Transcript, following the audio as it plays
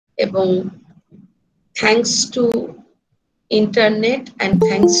এবং thanks to internet and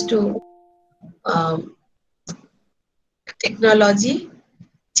thanks to technology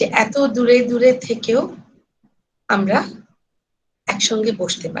যে এত দূরে দূরে থেকেও আমরা একসঙ্গে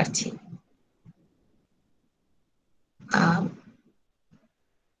বসতে পারছি।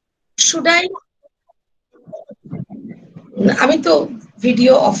 Should I? আমি তো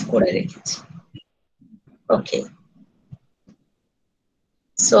ভিডিও অফ করে রেখেছি। Okay.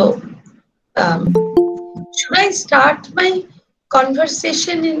 So, should I start my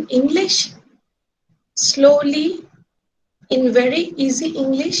conversation in English? Slowly, in very easy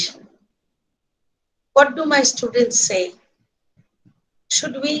English? What do my students say?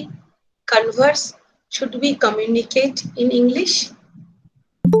 Should we converse? Should we communicate in English?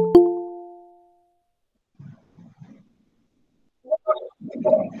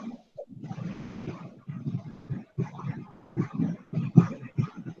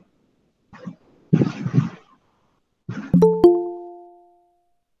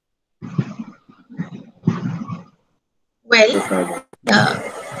 Well,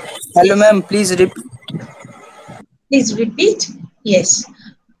 hello ma'am, please repeat. Please repeat. Yes,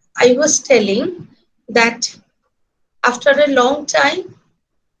 I was telling that after a long time,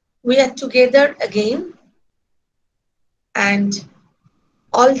 we are together again, and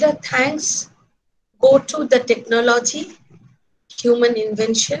all the thanks go to the technology, human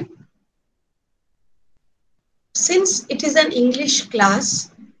invention. Since it is an English class,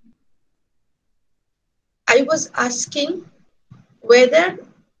 I was asking whether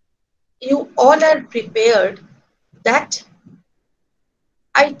you all are prepared that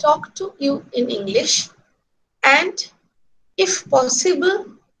I talk to you in English, and if possible,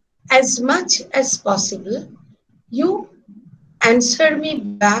 as much as possible, you answer me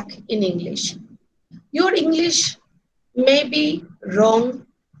back in English. Your English may be wrong,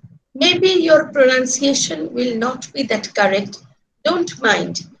 maybe your pronunciation will not be that correct, don't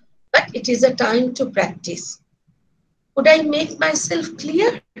mind, but it is a time to practice. Would I make myself clear?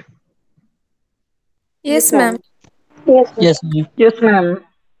 Yes, ma'am. Yes ma'am. Yes, ma'am. Yes, ma'am.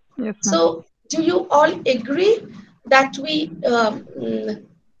 So, do you all agree that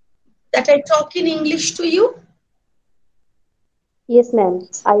that I talk in English to you? Yes, ma'am.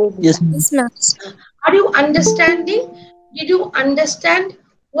 I agree. Yes ma'am. Yes, ma'am. Are you understanding? Did you understand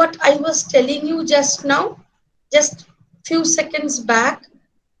what I was telling you just now? Just few seconds back,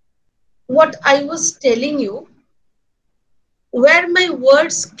 what I was telling you, were my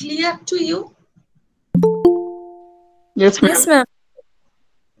words clear to you? Yes, ma'am. Yes, ma'am.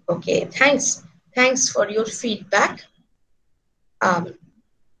 Okay, thanks. Thanks for your feedback.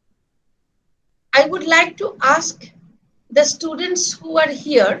 I would like to ask the students who are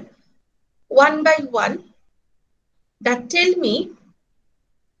here one by one that tell me,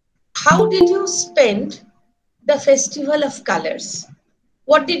 how did you spend the Festival of Colors?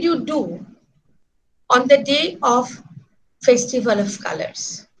 What did you do on the day of Festival of Colors?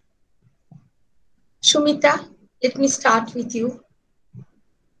 Shumita, let me start with you.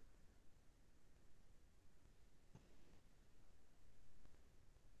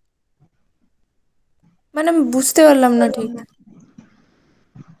 মানে আমি বুঝতে পারলাম না ঠিক।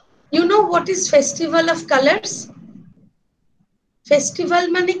 You know what is Festival of Colors? Festival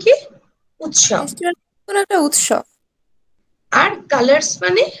মানে কি? উৎসব। Festival কোনো একটা উৎসব। আর কালার্স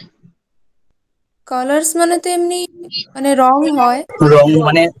মানে? কালার্স মানে তো এমনি মানে রং হয়। রং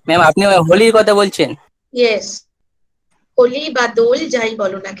মানে ম্যাম আপনি হোলির কথা বলছেন? Yes, হোলি বা দোল যাই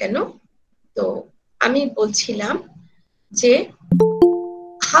বলো না কেন। তো আমি বলছিলাম যে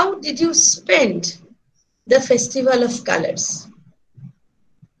how did you spend the Festival of Colors?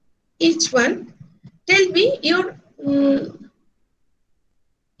 Each one, tell me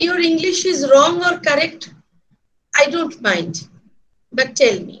your English is wrong or correct. I don't mind, but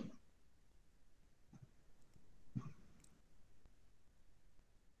tell me.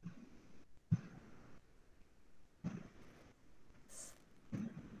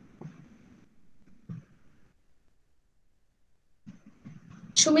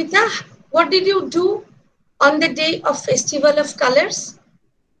 Shumita, what did you do on the day of Festival of Colors?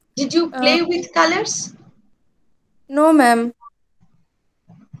 Did you play with colors? No, ma'am.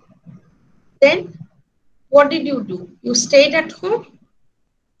 Then, what did you do? You stayed at home?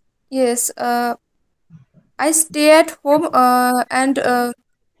 Yes, I stay at home and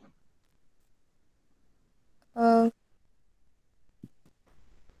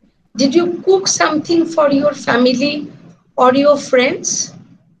did you cook something for your family or your friends?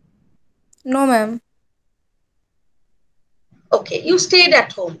 No, ma'am. Okay, you stayed at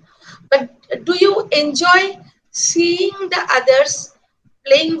home. But do you enjoy seeing the others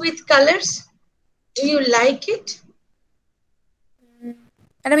playing with colors? Do you like it?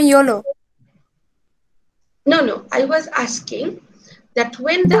 Madam, yellow. No, I was asking that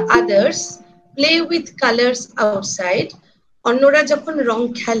when the others play with colors outside, অন্যরা যখন রং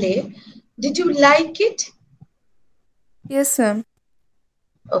খেলে, did you like it? Yes, ma'am.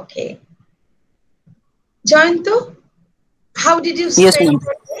 Okay. Jayanto, how did you Yes, spend ma'am.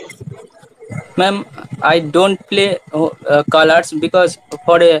 your day? Ma'am, I don't play colors because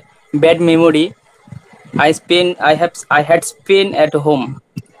for a bad memory, I had spent at home.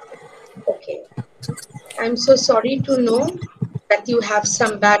 Okay. I'm so sorry to know that you have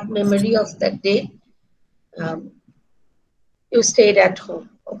some bad memory of that day. You stayed at home.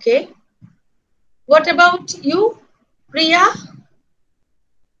 Okay. What about you, Priya?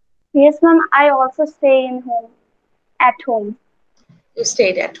 Yes, ma'am. I also stay in home, at home. You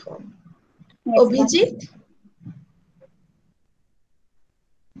stayed at home. Yes, ma'am. Abhijit?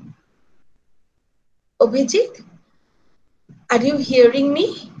 Abhijit, are you hearing me?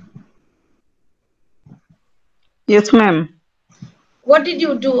 Yes, ma'am. What did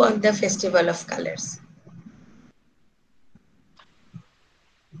you do on the Festival of Colors?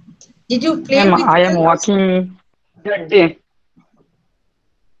 Did you play Ma'am, with I am colors? working that day.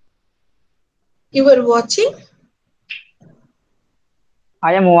 You were watching?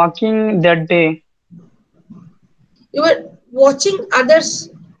 I am working that day. You were watching others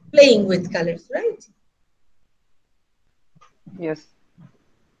playing with colors, right? Yes.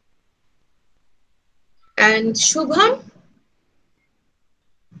 And Shubham?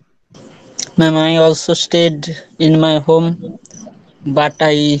 Ma'am, I also stayed in my home, but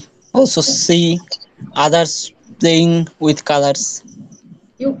I also see others playing with colors.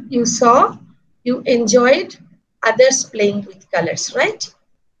 You saw, you enjoyed others playing with colors, right?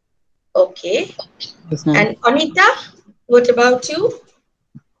 Okay. Yes, ma'am. And Anita, what about you?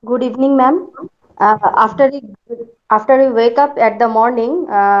 Good evening, ma'am. After we wake up at the morning,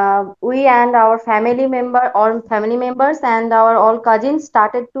 we and our family members and our all cousins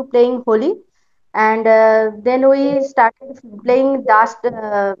started to playing Holi, and then we started playing dust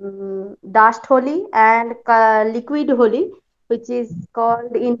Holi and liquid Holi, which is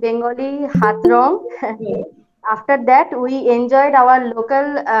called in Bengali Hatrong. After that, we enjoyed our local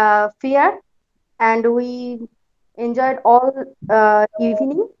fair, and we enjoyed all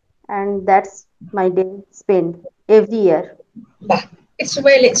evening, and that's my day spent every year. Bah, it's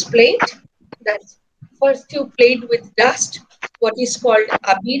well explained that first you played with dust, what is called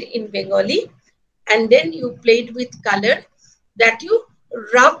abir in Bengali, and then you played with color that you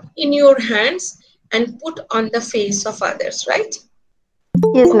rub in your hands and put on the face of others, right?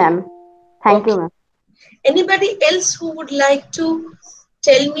 Yes, ma'am. Thank you, Okay. ma'am. Anybody else who would like to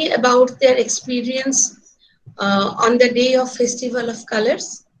tell me about their experience on the day of Festival of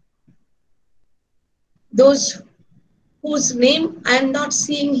Colors? Those whose name I am not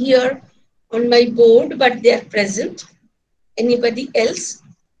seeing here on my board, but they are present. Anybody else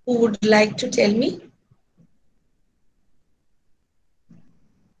who would like to tell me?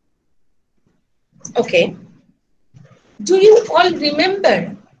 Okay. Do you all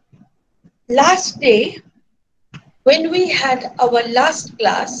remember last day when we had our last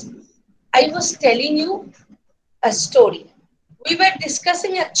class? I was telling you a story. We were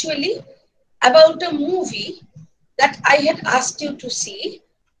discussing actually about a movie that I had asked you to see,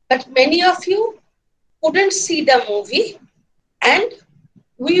 but many of you couldn't see the movie, and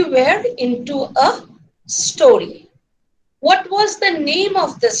we were into a story. What was the name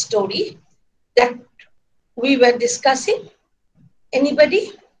of the story that we were discussing?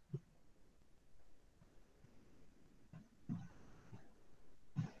 Anybody?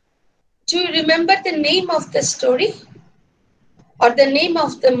 Do you remember the name of the story or the name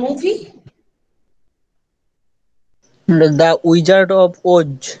of the movie? The Wizard of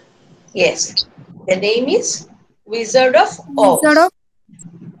Oz. Yes, the name is Wizard of Wizard Oz. of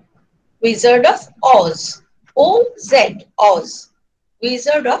Wizard of Oz. O-Z, Oz.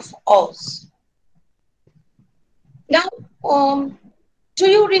 Wizard of Oz. Now, do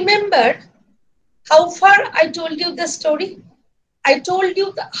you remember how far I told you the story? I told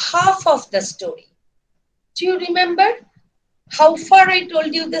you the half of the story. Do you remember how far I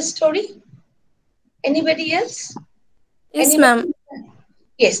told you the story? Anybody else? yes, ma'am.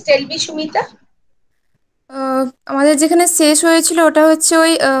 Yes, tell me, Shumita. আমাদের যেখানে শেষ হয়েছিল ওটা হচ্ছে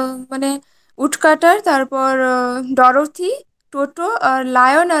ওই মানে উটকাটার, তারপর Dorothy, টোটো আর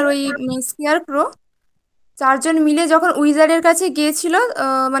lion আর ওই স্কেয়ার ক্রো চারজন মিলে যখন উইজার্ডের কাছে গিয়েছিল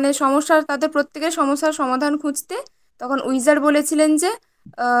মানে তাদের প্রত্যেকের সমস্যার সমাধান খুঁজতে, তখন উইজার্ড বলেছিলেন যে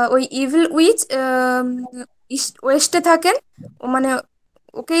ওই ইভিল উইচ ইস্ট ওয়েস্টে থাকেন, মানে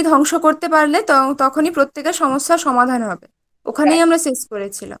ওকেই ধ্বংস করতে পারলে তখনই প্রত্যেকের সমস্যার সমাধান হবে। ওখানেই আমরা শেষ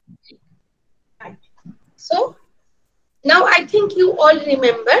করেছিলাম। So now I think you all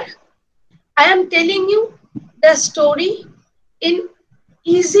remember. I am telling you the story in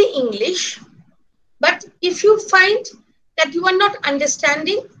easy English, but if you find that you are not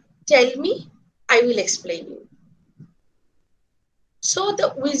understanding, tell me, I will explain you. So the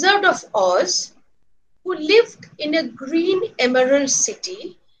Wizard of Oz, who lived in a green emerald city.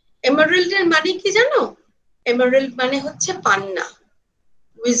 Emerald এর মানে কি জানো? Emerald মানে হচ্ছে পান্না.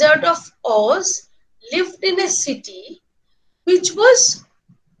 Wizard of Oz lived in a city which was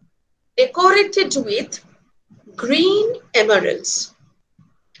decorated with green emeralds.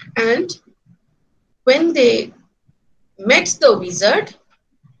 And when they met the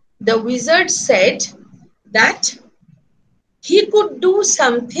wizard said that he could do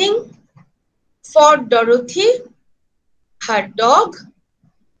something for Dorothy, her dog,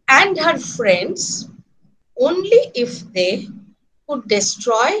 and her friends only if they could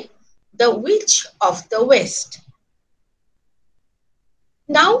destroy the witch of the West.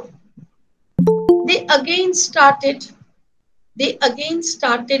 Now they again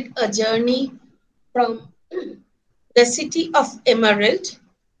started a journey from the city of Emerald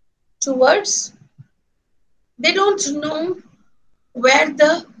towards, they don't know where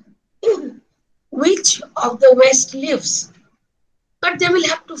the witch of the West lives, but they will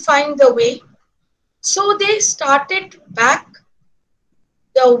have to find the way. So they started back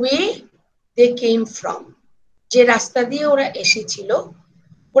the way they came from. যে রাস্তা দিয়ে ওরা এসেছিল,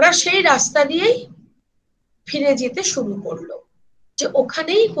 ওরা সেই রাস্তা দিয়েই ফিরে যেতে শুরু করলো, যে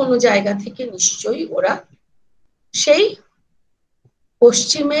ওখানেই কোনো জায়গা থেকে নিশ্চয়ই ওরা সেই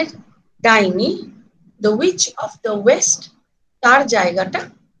পশ্চিমের ডাইনি, the which of the West, তার জায়গাটা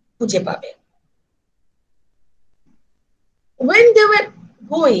খুঁজে পাবে। When they were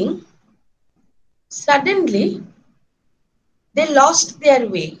going, suddenly they lost their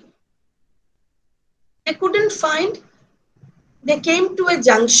way. They couldn't find, they came to a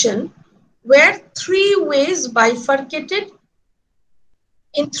junction where 3 ways bifurcated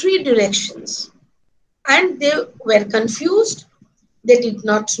in 3 directions, and they were confused. They did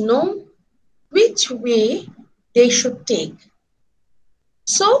not know which way they should take.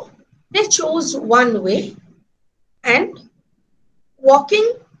 So they chose one way, and walking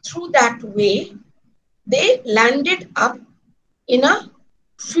through that way, they landed up in a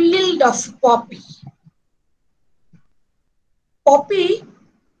field of poppy. Poppy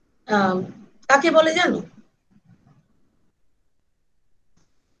কাকে বলে জানো?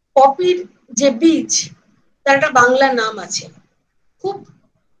 পপির যে বীজ, তার একটা বাংলা নাম আছে, খুব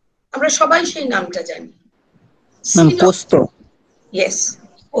আমরা সবাই সেই নামটা জানি। পোস্ত। Yes,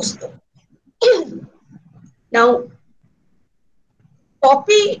 পোস্ত। Now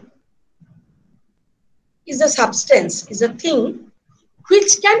poppy is a substance, is a thing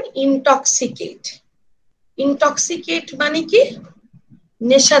which can intoxicate. Intoxicate মানে কি?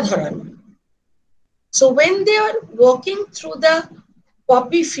 নেশা ধরানো। So when they are walking through the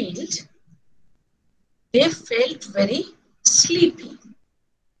poppy field, they felt very sleepy.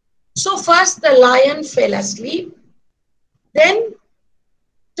 So first the lion fell asleep, then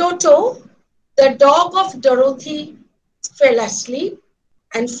Toto, the dog of Dorothy, fell asleep,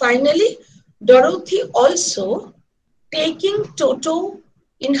 and finally Dorothy also, taking Toto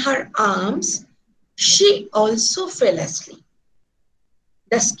in her arms, she also fell asleep.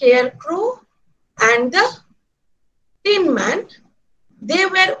 The Scarecrow and the Tin Man, they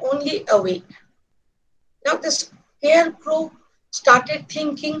were only awake. Now the Scarecrow started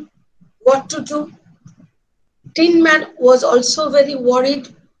thinking what to do. Tin Man was also very worried.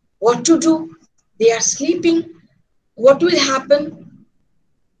 What to do? They are sleeping. What will happen?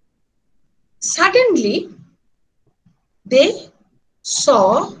 Suddenly, they saw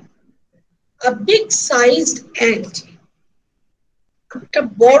a big-sized ant. একটা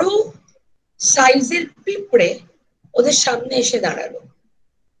বড় সাইজের পিঁপড়ে ওদের সামনে এসে দাঁড়ালো।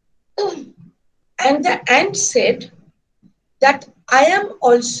 And the ant said that I am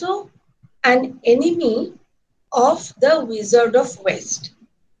also an enemy of the Wizard of West.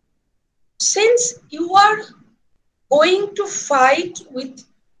 Since you are going to fight with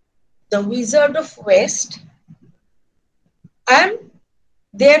the Wizard of West, I am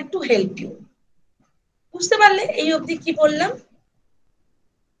there to help you. বুঝতে পারলে এই অবধি কি বললাম?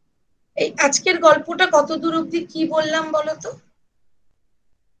 এই আজকের গল্পটা কত দূর অবধি কি বললাম বলো তো?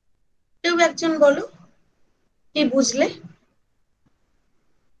 কেউ একজন বলো, কি বুঝলে?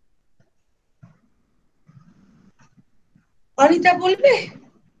 অনিতা বলবে?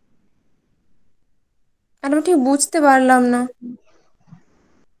 আমি ঠিক বুঝতে পারলাম না।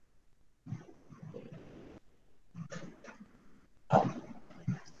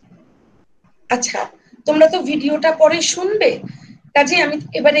 আচ্ছা, তোমরা তো ভিডিওটা পরে শুনবে, কাজে আমি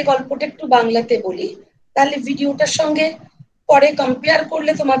এবারে গল্পটা একটু বাংলাতে বলি, তাহলে ভিডিওটার সঙ্গে পরে কম্পেয়ার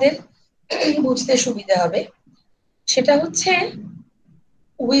করলে তোমাদের বুঝতে সুবিধা হবে। সেটা হচ্ছে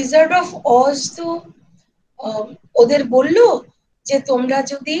উইজার্ড অফ অজ তো ওদের বলল যে তোমরা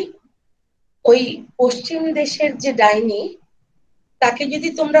যদি ওই পশ্চিম দেশের যে ডাইনি তাকে যদি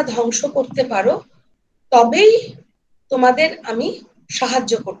তোমরা ধ্বংস করতে পারো তবেই তোমাদের আমি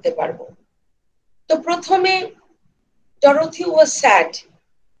সাহায্য করতে পারবো। তো প্রথমে ডরোথি ওয়াজ স্যাড,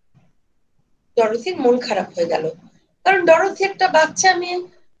 ডরোথির মন খারাপ হয়ে গেল, কারণ ডরোথি একটা বাচ্চা মেয়ে,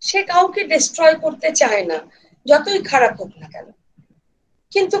 সে কাউকে ডিস্ট্রয় করতে চায় না যতই খারাপ হোক না কেন,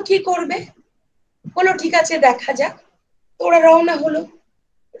 কিন্তু কি করবে, বলো ঠিক আছে দেখা যাক। তো ওরা রওনা হলো,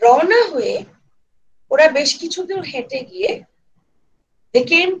 রওনা হয়ে ওরা বেশ কিছু দূর হেঁটে গিয়ে they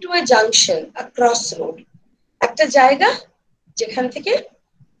came to a junction, a crossroad, একটা জায়গা যেখান থেকে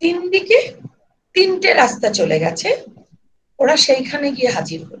তিন দিকে তিনটে রাস্তা চলে গেছে, ওরা সেইখানে গিয়ে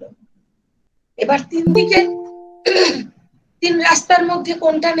হাজির হলো। এবার তিন দিকে তিন রাস্তার মধ্যে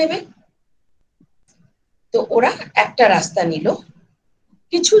কোনটা নেবে, তো ওরা একটা রাস্তা নিল।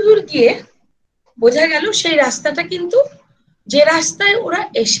 কিছু দূর গিয়ে বোঝা গেল সেই রাস্তাটা কিন্তু যে রাস্তায় ওরা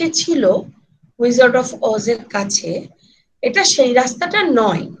এসেছিল উইজার্ড অফ অজের কাছে, এটা সেই রাস্তাটা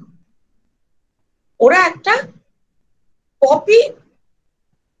নয়। ওরা একটা পপি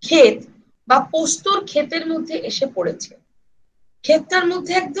ক্ষেত বা পোস্তর ক্ষেতের মধ্যে এসে পড়েছে। ক্ষেতটার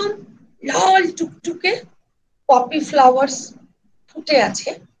মধ্যে একদম লাল টুকটুকে পপি ফ্লাওয়ার্স ফুটে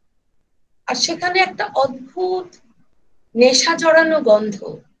আছে, আর সেখানে একটা অদ্ভুত নেশা জড়ানো গন্ধ,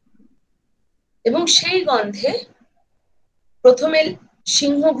 এবং সেই গন্ধে প্রথমে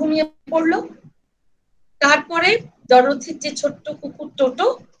সিংহ ঘুমিয়ে পড়লো, তারপরে ডরোথির যে ছোট্ট কুকুর টোটো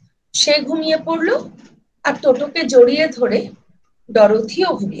সে ঘুমিয়ে পড়লো, আর টোটোকে জড়িয়ে ধরে ডরোথিও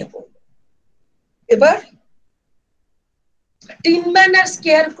ঘুমিয়ে পড়লো। এবার টিনম্যান আর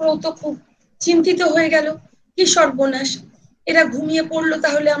স্কেয়ার ক্রো তো খুব চিন্তিত হয়ে গেল, কি সর্বনাশ, এরা ঘুমিয়ে পড়লো,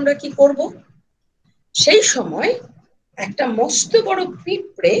 তাহলে আমরা কি করব। সেই সময় একটা মস্ত বড়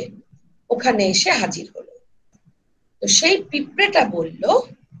পিঁপড়ে ওখানে এসে হাজির হলো। তো সেই পিঁপড়েটা বলল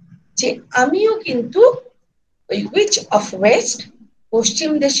যে আমিও কিন্তু ওই উইচ অফ ওয়েস্ট, পশ্চিম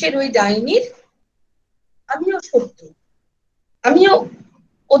দেশের ওই ডাইনির আমিও শত্রু, আমিও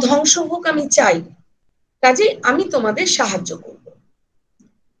ও ধ্বংস হোক আমি চাই, কাজে আমি তোমাদের সাহায্য করব।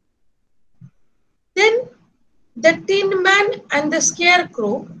 Then the Tin Man and the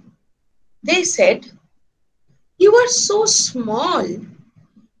Scarecrow, they said, "You are so small.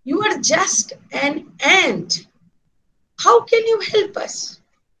 You are just an ant. How can you help us?"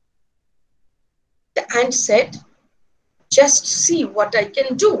 The ant said, "Just see what I can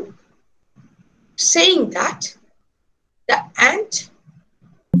do." Saying that, the ant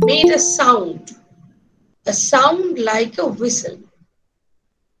made a sound like a whistle.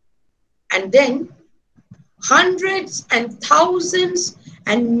 And then hundreds and thousands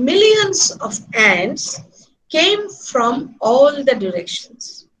and millions of ants came from all the directions.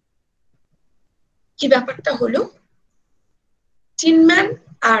 কি ব্যাপারটা হলো, টিনম্যান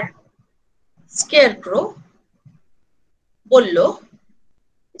আর স্কেয়ারক্রো বলল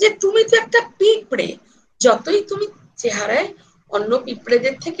যে তুমি তো একটা পিঁপড়ে, যতই তুমি চেহারায় অন্য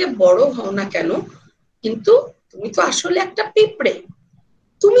পিঁপড়েদের থেকে বড় হও না কেন, কিন্তু তুমি তো আসলে একটা পিঁপড়ে,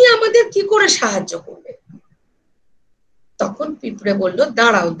 তুমি আমাদের কি করে সাহায্য করবে। তখন পিঁপড়ে বলল,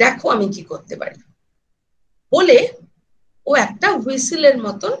 দাঁড়াও দেখো আমি কি করতে পারি, বলে ও একটা হুইসেলের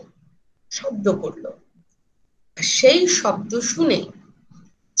মতন শব্দ করলো। সেই শব্দ শুনে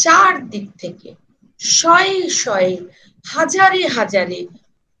চারদিক থেকে শয়ে শয়ে হাজারে হাজারে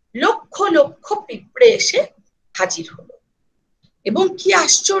লক্ষ লক্ষ পিঁপড়ে এসে হাজির হলো। এবং কি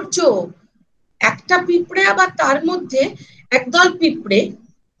আশ্চর্য, একটা পিঁপড়ে আবার তার মধ্যে একদল পিঁপড়ে,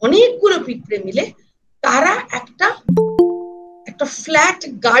 অনেকগুলো পিঁপড়ে মিলে তারা একটা ফ্ল্যাট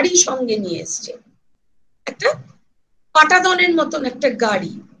গাড়ি সঙ্গে নিয়ে এসছে, একটা পাটাদনের মতন একটা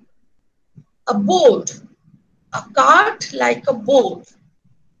গাড়ি, a boat, a cart like a boat.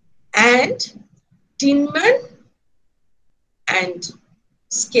 And Tin Man and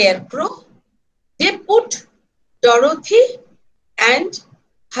Scarecrow, they put Dorothy and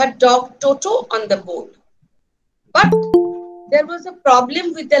her dog Toto on the boat. But there was a problem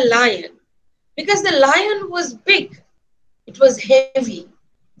with the lion, because the lion was big, it was heavy.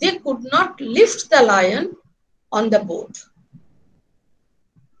 They could not lift the lion on the boat.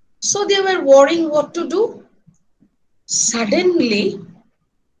 So they were worrying what to do. Suddenly,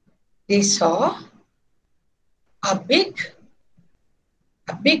 they saw a big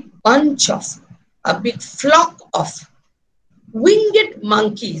flock of winged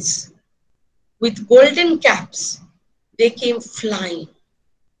monkeys with golden caps, they came flying,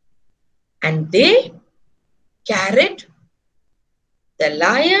 and they carried the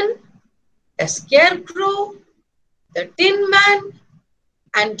lion, the scarecrow, the tin man,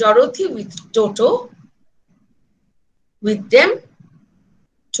 and Dorothy with Toto with them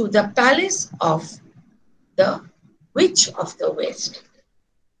to the palace of the Witch of the West.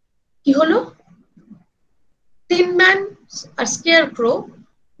 কি হলো? Tin man আর স্কেয়ারক্রো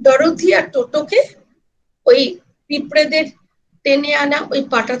Dorothy আর টোটোকে ওই পিঁপড়েদের টেনে আনা ওই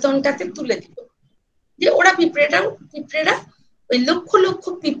পাটাতনটাতে তুলে দিল, যে ওরা পিঁপড়েরা ওই লক্ষ লক্ষ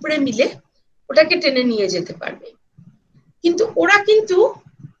পিঁপড়ে মিলে ওটাকে টেনে নিয়ে যেতে পারবে। কিন্তু ওরা কিন্তু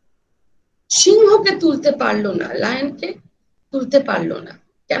সিংহকে তুলতে পারলো না, লায়নকে তুলতে পারলো না।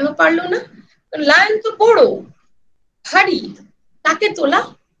 কেন পারলো না? লায়ন তো বড় ভারী, তাকে তোলা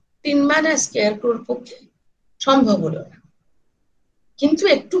টিন ম্যান আর স্কেয়ারক্রোর পক্ষে সম্ভব হলো না। কিন্তু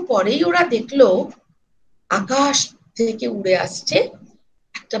একটু পরেই ওরা দেখলো আকাশ থেকে উড়ে আসছে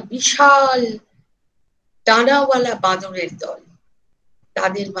একটা বিশাল ডানাওয়ালা বাঁদরের দল,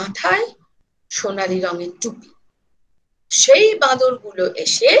 তাদের মাথায় সোনালী রঙের টুপি। সেই বাঁদরগুলো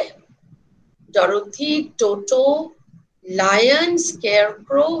এসে ডরোথি, টোটো, লায়ন,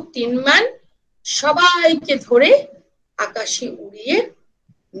 স্কেয়ারক্রো, টিনম্যান সবাইকে ধরে আকাশে উড়িয়ে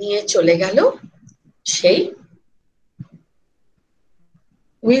নিয়ে চলে গেল সেই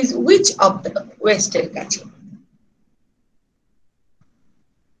উইচ অফ দ্য ওয়েস্টের কাছে।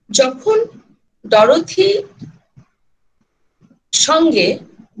 যখন ডরোথি সঙ্গে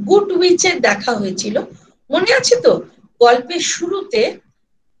গুড উইচের দেখা হয়েছিল, মনে আছে তো? গল্পের শুরুতে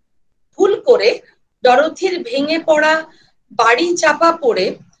ভুল করে ডরোথির ভেঙে পড়া বাড়ি চাপা পড়ে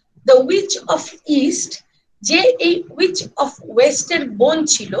দ্য উইচ অফ ইস্ট, যে এই উইচ অফ ওয়েস্টের বোন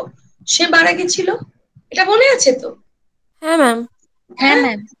ছিল, সে মারা গেছিল। এটা মনে আছে তো? হ্যাঁ ম্যাম। হ্যাঁ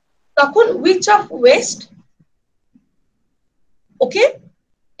ম্যাম। তখন উইচ অফ ওয়েস্ট ওকে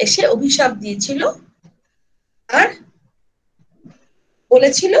এসে অভিশাপ দিয়েছিল আর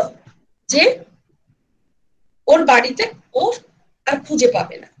বলেছিল যে ওর বাড়িতে ও আর খুঁজে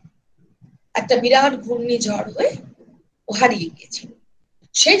পাবে না। একটা বিরাট ঘূর্ণিঝড় হয়ে ও হারিয়ে গিয়েছিল।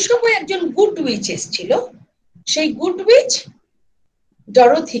 সেই সময় একজন গুড উইচ এসেছিল। সেই গুড উইচ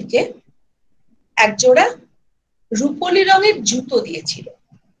ডরোথিকে একজোড়া রূপলি রঙের জুতো দিয়েছিল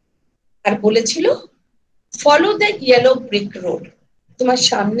আর বলেছিল, follow the yellow brick road, তোমার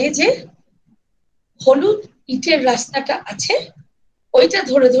সামনে যে হলুদ ইটের রাস্তাটা আছে ওইটা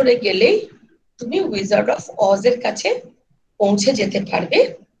ধরে ধরে গেলেই তুমি উইজার্ড অফ অজ এর কাছে পৌঁছে যেতে পারবে।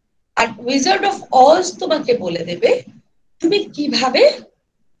 আর উইজার্ড অফ অজ তোমাকে বলে দেবে তুমি কিভাবে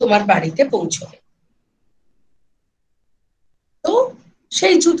তোমার বাড়িতে পৌঁছবে। তো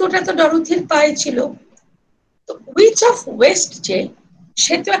সেই জুতোটা তো ডরোথির পায়ে ছিল। তো উইচ অফ ওয়েস্ট যে,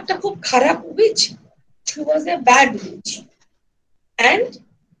 সে তো একটা খুব খারাপ which, she was a bad witch and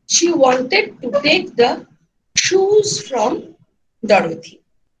she wanted to take the shoes from Dorothy,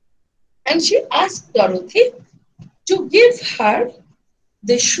 and she asked Dorothy to give her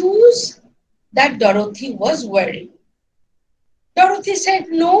the shoes that Dorothy was wearing. Dorothy said,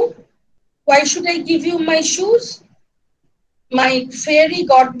 no, why should I give you my shoes? My fairy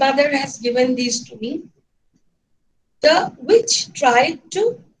godmother has given these to me. The witch tried to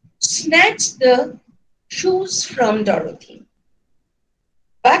snatch the shoes from Dorothy,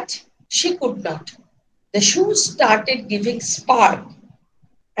 but she could not. The shoes started giving spark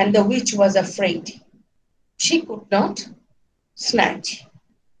and the witch was afraid. She could not snatch.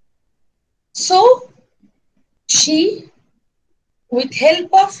 So she, with help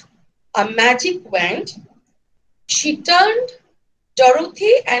of a magic wand, she turned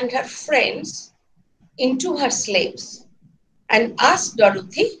Dorothy and her friends into her slaves and asked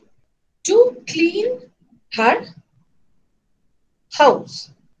Dorothy to clean her house.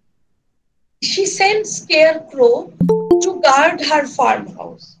 She sent Scarecrow to guard her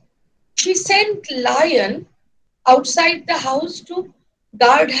farmhouse. She sent Lion outside the house to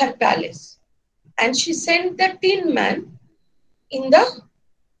guard her palace. And she sent the Tin Man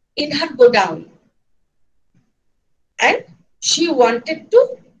in her godown. And she wanted to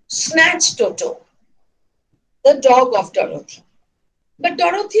snatch Toto, the dog of Dorothy. But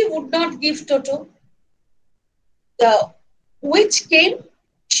Dorothy would not give Toto. The witch came,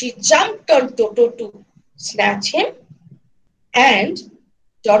 she jumped on Toto to snatch him, and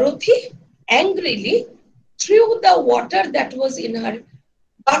Dorothy angrily threw the water that was in her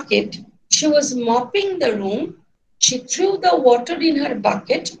bucket. She was mopping the room. She threw the water in her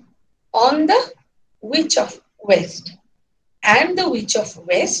bucket on the Witch of West. And the Witch of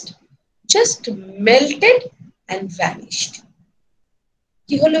West just melted and vanished.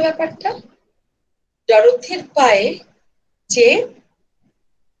 কি হলো ব্যাপারটা? ডরথির পায়ে যে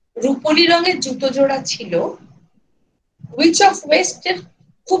রূপলি রঙের জুতো জোড়া ছিল, which of ওয়েস্টের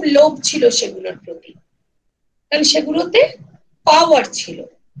খুব লোভ ছিল সেগুলোর প্রতি, কারণ সেগুলোতে পাওয়ার ছিল।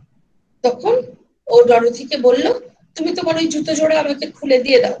 তখন ও ডরথিকে বলল, তুমি তোমার ওই জুতো জোড়া আমাকে খুলে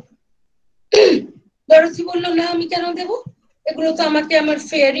দিয়ে দাও। ডরথি বলল, না, আমি কেন দেব, এগুলো তো আমাকে আমার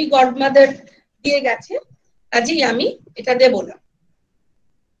ফেয়ারি গডমাদার দিয়ে গেছে, কাজেই আমি এটা দেব না।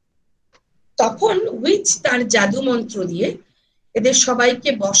 তখন উইচ তার জাদু মন্ত্র দিয়ে এদের সবাইকে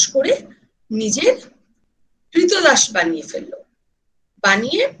বশ করে নিজের কৃতদাস বানিয়ে ফেললো।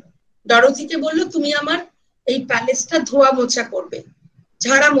 বানিয়ে ডরথিকে বলল, তুমি আমার এই প্যালেসটা ধোয়া মোছা করবে,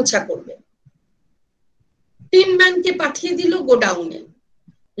 ঝাড়া মোছা করবে। টিন ম্যানকে পাঠিয়ে দিল গোডাউনে।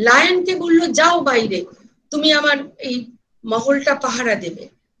 লায়নকে বলল, যাও বাইরে, তুমি আমার এই মহলটা পাহারা দেবে।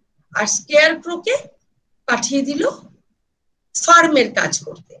 আর স্কেয়ার ক্রোকে পাঠিয়ে দিল ফার্মের কাজ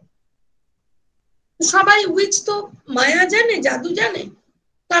করতে। সবাই উইচ তো মায়া জানে, জাদু জানে,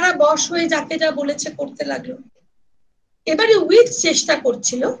 তারা বশ হয়ে যাকে যা বলেছে করতে লাগলো। এবারে উইচ চেষ্টা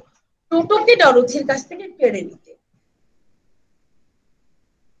করছিল টোটোকে ডরথির কাছ থেকে কেড়ে নিতে।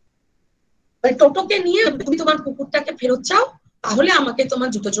 টোটোকে নিয়ে, তুমি তোমার কুকুরটাকে ফেরত চাও, তাহলে আমাকে তোমার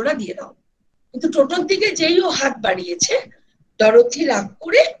জুতো জোড়া দিয়ে দাও। কিন্তু টোটোর দিকে যেই ও হাত বাড়িয়েছে, ডরথি রাগ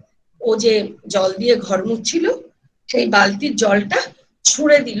করে ও যে জল দিয়ে ঘর মুছছিল সেই বালতির জলটা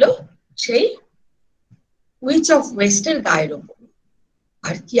ছুঁড়ে দিল সেই উইচ অফ ওয়েস্টের গায়ের ওপর।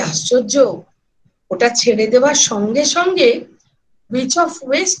 আর কি আশ্চর্য, ওটা ছেড়ে দেওয়ার সঙ্গে সঙ্গে উইচ অফ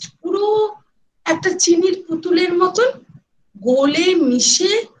ওয়েস্ট পুরো একটা চিনির পুতুলের মতন গলে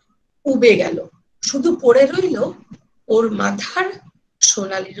মিশে উবে গেল। শুধু পড়ে রইল ওর মাথার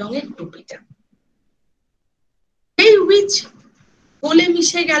সোনালী রঙের টুপিটা। এই উইচ গলে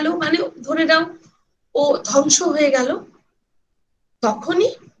মিশে গেল, মানে ধরে নাও ও ধ্বংস হয়ে গেল। তখনই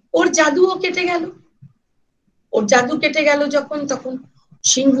ওর জাদুও কেটে গেল। ওর জাদু কেটে গেল যখন, তখন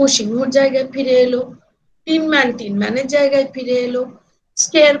সিংহ সিংহর জায়গায় ফিরে এলো, টিন ম্যানের জায়গায় ফিরে এলো,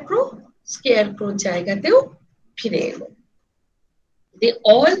 স্কেয়ার ক্রোর জায়গাতেও ফিরে এলো। They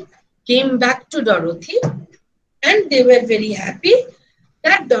all came back to Dorothy and they were very happy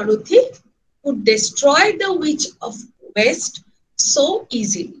that Dorothy could destroy the witch of West so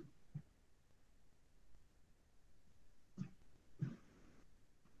easily.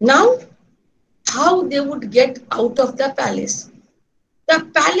 Now, how they would get out of the palace? The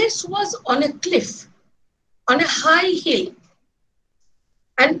palace was on a cliff, on a high hill,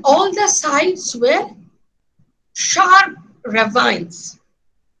 and all the sides were sharp ravines.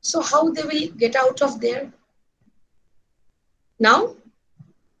 So how they will get out of there? Now,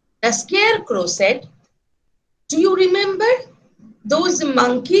 the scarecrow said, do you remember those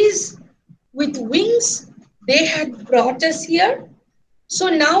monkeys with wings? They had brought us here. So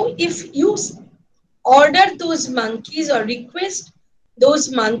now if you order those monkeys or request those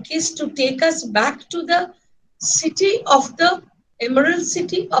monkeys to take us back to the city of the Emerald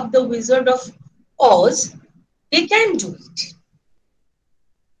City of the Wizard of Oz, they can do it.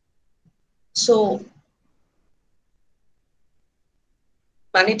 So,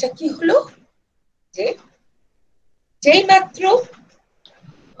 মানেটা কি হলো, যে যেই মাত্র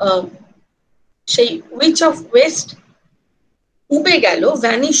সেই which of West উবে গেল,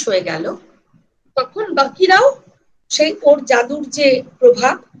 vanish হয়ে গেল, তখন বাকিরাও সেই ওর জাদুর যে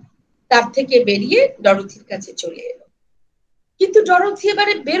প্রভাব তার থেকে বেরিয়ে ডরথির কাছে চলে এলো। কিন্তু ডরথি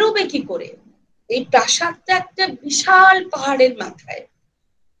এবারে বেরোবে কি করে? এই প্রাসাদটা একটা বিশাল পাহাড়ের মাথায়,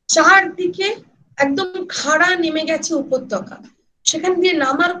 চারদিকে একদম খাড়া নেমে গেছে উপত্যকা, সেখান দিয়ে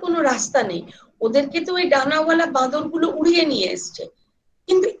নামার কোনো রাস্তা নেই। ওদেরকে তো ওই ডানাওয়ালা বাঁদরগুলো উড়িয়ে নিয়ে এসছে,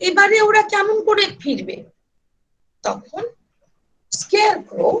 কিন্তু এবারে ওরা কেমন করে ফিরবে? তখন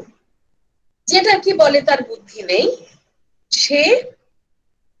স্কেয়ারক্রো, যেটা কি বলে তার বুদ্ধি নেই, সে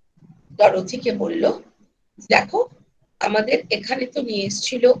ডরথিকে বলল, দেখো আমাদের এখানে তো নিয়ে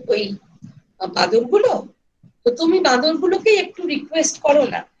এসেছিল ওই বাঁদরগুলো, তো তুমি বাঁদরগুলোকে একটু রিকোয়েস্ট করো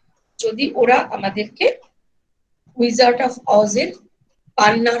না, যদি ওরা আমাদেরকে উইজার্ড অফ অজ এর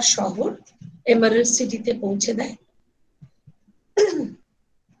পান্নার শহর এমারেল্ড সিটিতে পৌঁছে দেয়।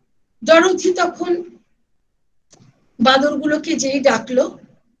 ডরথি তখন বাঁদরগুলোকে যেই ডাকলো,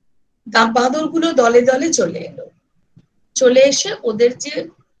 বাঁদরগুলো দলে দলে চলে এলো। চলে এসে ওদের যে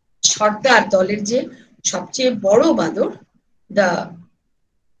সর্দার, দলের যে সবচেয়ে বড় বাঁদর,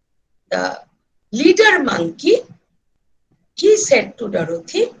 the leader monkey, he said to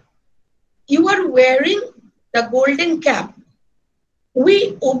Dorothy, you are wearing the golden cap.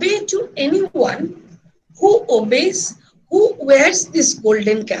 We obey to anyone who wears this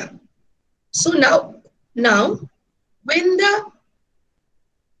golden cap. So now when the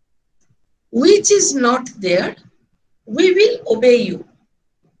which is not there, we will obey you.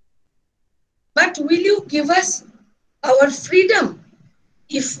 But will you give us our freedom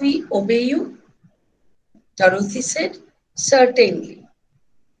if we obey you? Dorothy said, certainly.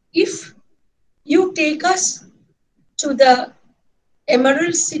 If you take us to the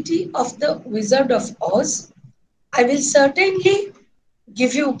Emerald City of the Wizard of Oz, I will certainly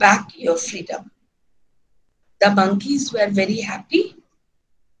give you back your freedom. The monkeys were very happy.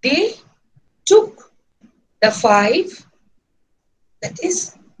 They took the five, that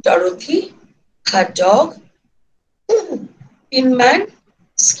is Dorothy, her dog, Tin Man,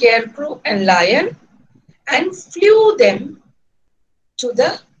 Scarecrow and Lion, and flew them to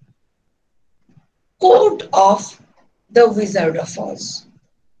the court of the Wizard of Oz.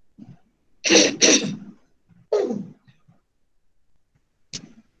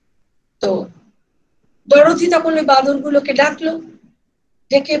 তো Dorothy তখন ওই বাঁদরগুলোকে ডাকলো,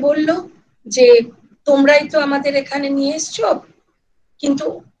 ডেকে বলল যে তোমরাই তো আমাদের এখানে নিয়ে এসছো, কিন্তু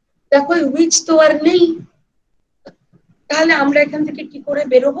দেখো উইচ তো আর নেই, তাহলে আমরা এখান থেকে কি করে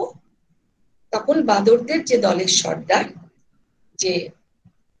বেরোবো? তখন বাঁদরদের যে দলের সর্দার, যে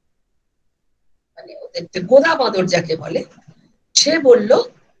মানে ওদের যে গোদা বাঁদর যাকে বলে, সে বলল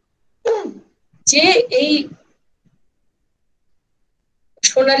যে এই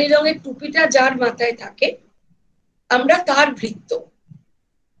সোনালী রঙের টুপিটা যার মাথায় থাকে আমরা তার ভৃত্য,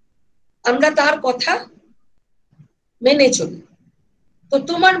 আমরা তার কথা মেনে চলি। তো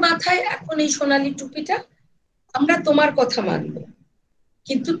তোমার মাথায় এখন এই সোনালী টুপিটা, আমরা তোমার কথা মানব,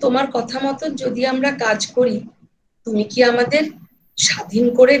 কিন্তু তোমার কথা মতো যদি আমরা কাজ করি, তুমি কি আমাদের স্বাধীন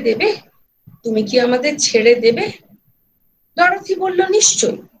করে দেবে? তুমি কি আমাদের ছেড়ে দেবে? ডরোথি বলল,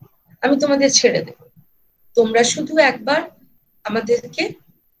 নিশ্চয়ই আমি তোমাদের ছেড়ে দেব, তোমরা শুধু একবার আমাদেরকে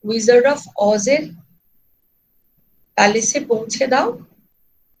উইজার্ড অফ অজ এর প্যালেসে পৌঁছে দাও,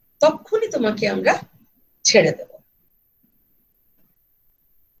 তখনই তোমাকে আমরা ছেড়ে দেব।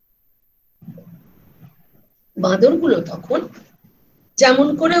 বাঁদরগুলো তখন যেমন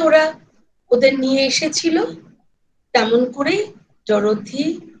করে ওরা ওদের নিয়ে এসেছিল তেমন করে ডরোথি,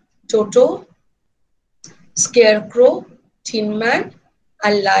 টোটো, স্কেয়ারক্রো, টিনম্যান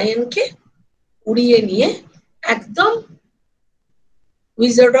আর লায়নকে উড়িয়ে নিয়ে একদম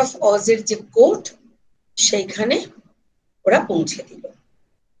উইজার্ড অফ অজ এর যে কোর্ট সেইখানে ওরা পৌঁছে দিল।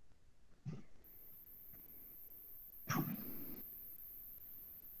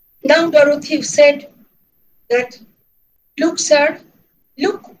 Now Dorothy said that, look sir,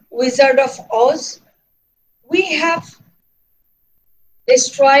 look Wizard of Oz, we have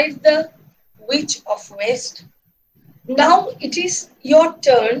destroyed the Witch of West. Now it is your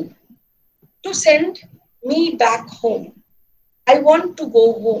turn to send me back home. I want to go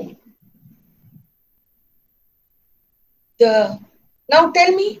home. Now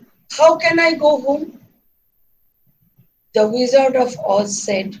tell me, how can I go home? The Wizard of Oz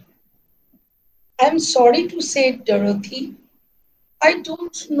said, I'm sorry to say, Dorothy, I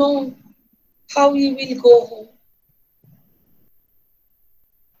don't know how you will go home.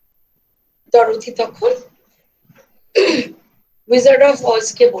 Dorothy তখন Wizard of Oz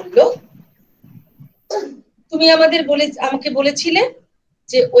কে বলল, তুমি আমাকে বলেছিলে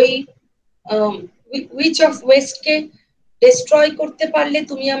যে ওই which of West K destroy করতে পারলে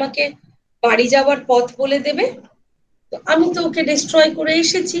তুমি আমাকে বাড়ি যাওয়ার পথ বলে দেবে। তো আমি তো ওকে ডিস্ট্রয় করে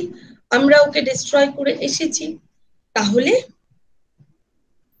এসেছি, আমরা ওকে ডিস্ট্রয় করে এসেছি, তাহলে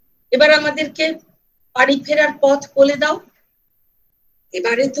এবার আমাদেরকে বাড়ি ফেরার পথ বলে দাও।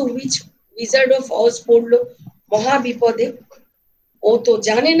 এবারে তো উইজার্ড অফ অজ পড়লো মহা বিপদে, ও তো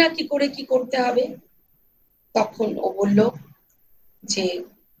জানে না কি করে কি করতে হবে। তখন ও বলল যে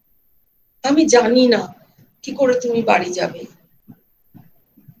আমি জানি না কি করে তুমি বাড়ি যাবে।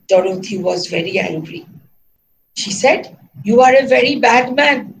 Dorothy was very angry. She said, you are a very bad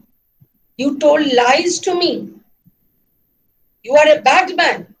man. You told lies to me. You are a bad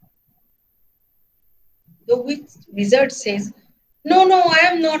man. The wizard says, no, I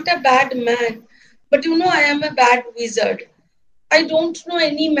am not a bad man. But you know, I am a bad wizard. I don't know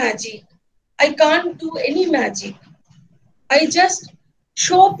any magic. I can't do any magic. I just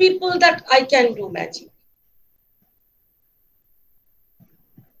show people that I can do magic.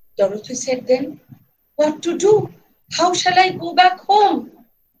 Dorothy said then, what to do? How shall I go back home?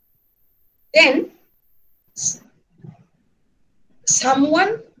 Then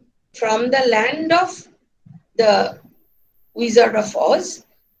someone from the land of the Wizard of Oz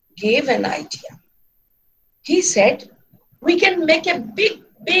gave an idea. He said, we can make a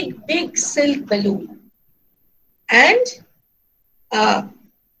big silk balloon, and a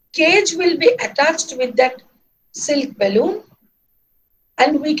cage will be attached with that silk balloon,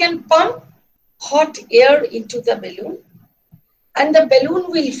 and we can pump hot air into the balloon, and the balloon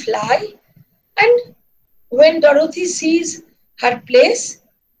will fly. And when Dorothy sees her place,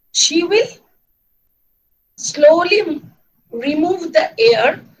 she will slowly remove the air.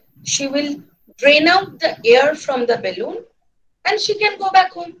 She will drain out the air from the balloon, and she can go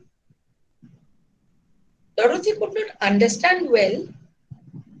back home. Dorothy could not understand well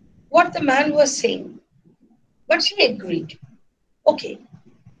what the man was saying, but she agreed. Okay,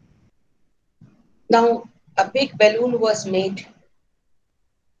 now a big balloon was made.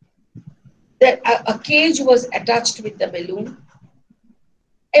 A cage was attached with the balloon.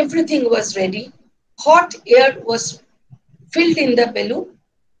 Everything was ready. Hot air was filled in the balloon,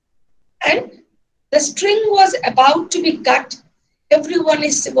 and the string was about to be cut. Everyone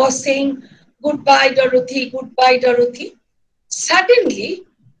was saying, "Goodbye, Dorothy, goodbye, Dorothy." Suddenly,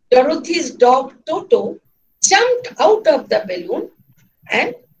 Dorothy's dog Toto jumped out of the balloon and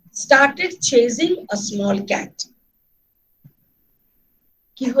started chasing a small cat.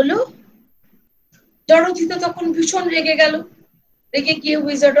 কি হলো? Dorothy তো তখন ভীষণ রেগে গেল। রেগে গিয়ে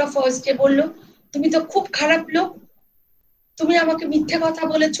wizard of অজকে বলল, তুমি তো খুব খারাপ লোক, তুমি আমাকে মিথ্যে কথা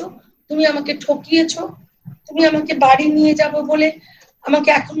বলেছো, তুমি আমাকে ঠকিয়েছো, তুমি আমাকে বাড়ি নিয়ে যাব বলে আমাকে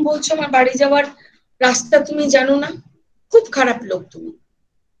এখন বলছো আমার বাড়ি যাওয়ার রাস্তা তুমি জানো না, খুব খারাপ লোক তুমি।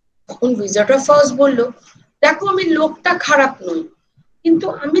 তখন উইজার্ড অফ অজ বলল, দেখো আমি লোকটা খারাপ নই, কিন্তু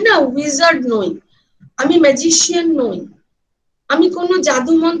আমি না উইজার্ড নই, আমি ম্যাজিশিয়ান নই, আমি কোনো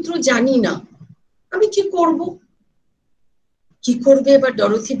জাদু মন্ত্র জানি না, আমি কি করব? কি করবে এবার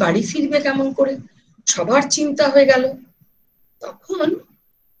ডরোথি, বাড়ি ফিরবে কেমন করে? সবার চিন্তা হয়ে গেল। তখন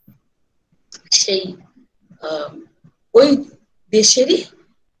সেই ওই দেশেরই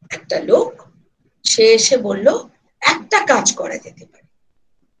একটা লোক সে এসে বলল, একটা কাজ করা যেতে পারে।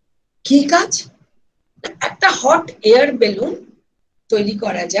 কি কাজ? একটা হট এয়ার বেলুন তৈরি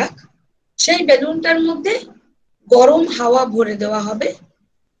করা যাক, সেই বেলুনটার মধ্যে গরম হাওয়া ভরে দেওয়া হবে,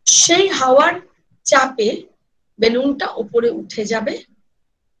 সেই হাওয়ার চাপে বেলুনটা উপরে উঠে যাবে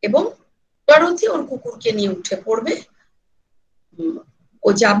এবং ডরোথি ওর কুকুরকে নিয়ে উঠে পড়বে। ও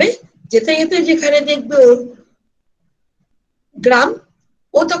যাবে, যেতে যেতে যেখানে দেখবে ওর গ্রাম,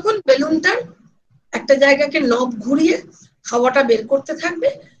 ও তখন বেলুনটার একটা জায়গাকে নব ঘুরিয়ে হাওয়াটা বের করতে থাকবে,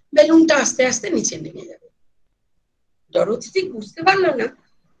 বেলুনটা আস্তে আস্তে নিচে নেমে যাবে। ডরোথি ঠিক বুঝতে পারলো না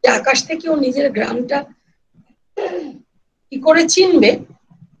যে আকাশ থেকে ও নিজের গ্রামটা কি করে চিনবে,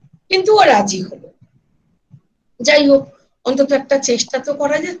 কিন্তু ও রাজি হলো। যাই হোক, অন্তত একটা চেষ্টা তো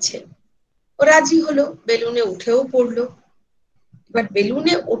করা যাচ্ছে। ও রাজি হলো, বেলুনে উঠেও পড়লো। এবার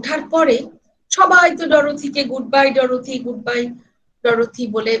বেলুনে ওঠার পরে সবাই তো ডরোথিকে good bye Dorothy, good bye Dorothy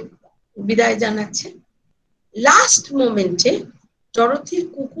বলে বিদায় জানাচ্ছে। লাস্ট মোমেন্টে ডরোথির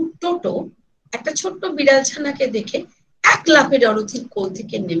কুকুর টোটো একটা ছোট্ট বিড়াল ছানাকে দেখে এক লাফে ডরোথির কোল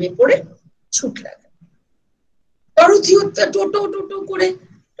থেকে নেমে পড়ে ছুট লাগে। ডরোথি টোটো টোটো করে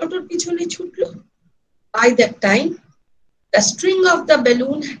টোটোর পিছনে ছুটলো। By that time, the string of the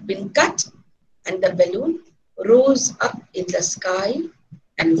balloon had been cut and the balloon rose up in the sky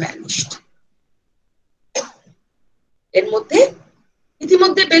and vanished. এর মধ্যে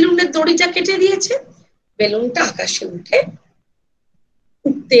ইতিমধ্যে বেলুনের দড়িটা কেটে দিয়েছে, বেলুনটা আকাশে উঠে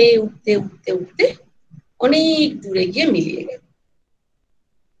উঠতে উঠতে উঠতে উঠতে অনেক দূরে গিয়ে মিলিয়ে গেল।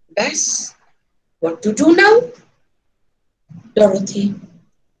 ব্যাস, what to do now? Dorothy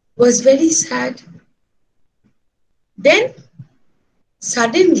was very sad. Then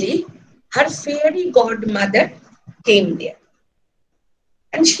suddenly her fairy godmother came there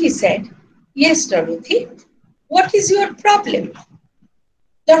and she said, yes, Dorothy, what is your problem?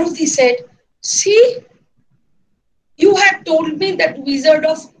 Dorothy said, see, you had told me that Wizard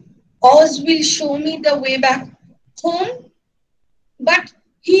of Oz will show me the way back home, but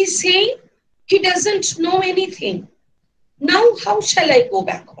he's saying he doesn't know anything. Now how shall I go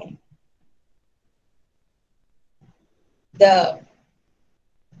back home? The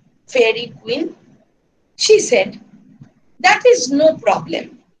fairy queen, she said, that is no problem.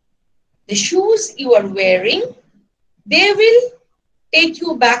 The shoes you are wearing, they will take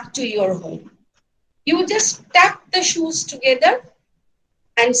you back to your home. You just tap the shoes together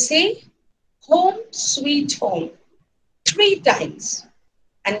and say, home sweet home, 3 times,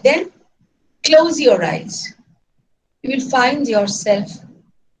 and then close your eyes. You will find yourself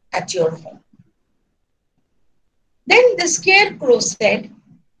at your home. Then the scarecrow said,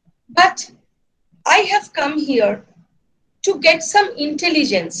 but I have come here to get some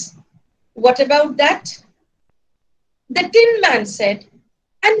intelligence. What about that? The Tin Man said,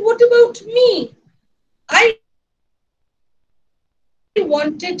 and what about me? I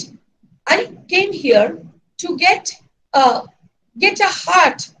came here to get a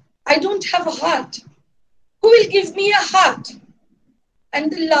heart I don't have a heart. Who will give me a heart?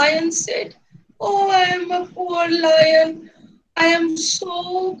 And the lion said, oh, I am a poor lion. I am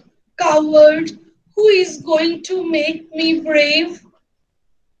so coward. Who is going to make me brave?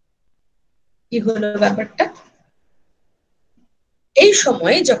 কি হলো ব্যাপারটা? এই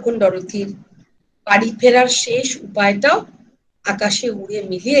সময়ে যখন ডরোথির বাড়ি ফেরার শেষ উপায়টাও আকাশে উড়ে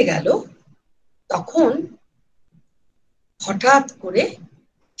মিলিয়ে গেল, তখন হঠাৎ করে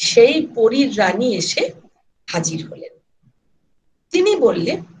সেই পরীর রানী এসে হাজির হলেন। তিনি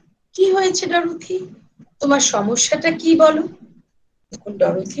বললেন, কি হয়েছে ডরোথি, তোমার সমস্যাটা কি বলো? তখন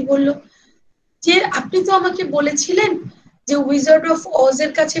ডরোথি বলল যে আপনি তো আমাকে বলেছিলেন যে উইজার্ড অফ অজ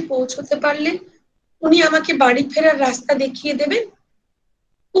এর কাছে পৌঁছতে পারলে উনি আমাকে বাড়ি ফেরার রাস্তা দেখিয়ে দেবেন।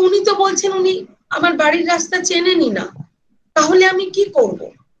 উনি তো বলছেন উনি আমার বাড়ির রাস্তা চেনেনই না, তাহলে আমি কি করব?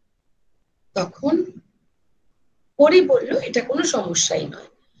 তখন পরী বলল, এটা কোনো সমস্যাই নয়।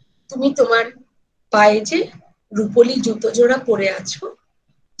 তুমি তোমার পায়ে যে রূপোলি জুতো জোড়া পরে আছো,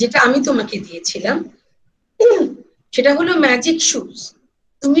 যেটা আমি তোমাকে দিয়েছিলাম, সেটা হলো ম্যাজিক শুজ।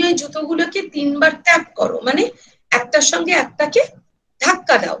 তুমি ওই জুতোগুলোকে 3 বার ট্যাপ করো, মানে একটার সঙ্গে একটাকে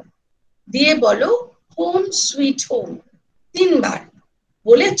ধাক্কা দাও, দিয়ে বলো হোম সুইট হোম 3 বার,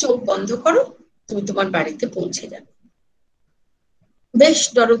 বলে চোখ বন্ধ করো, তুমি তোমার বাড়িতে পৌঁছে যাবে। বেশ,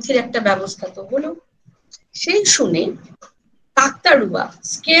 ডরোথির একটা ব্যবস্থা তো হলো। সেই শুনে কাকতাড়ুয়া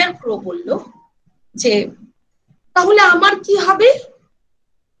স্কেয়ার ক্রো বলল যে তাহলে আমার কি হবে?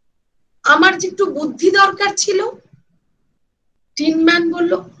 আমার যে একটু বুদ্ধি দরকার ছিল। টিন ম্যান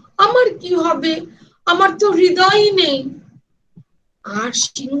বলল, আমার কি হবে, আমার তো হৃদয়ই নেই। আর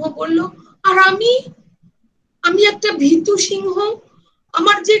সিংহ বলল, আর আমি একটা ভীতু সিংহ,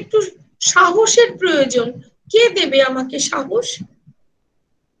 আমার যে একটু সাহসের প্রয়োজন, কে দেবে আমাকে সাহস?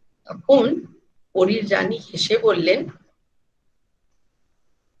 তখন পরীর রানী হেসে বললেন,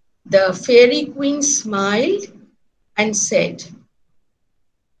 The fairy queen smiled and said,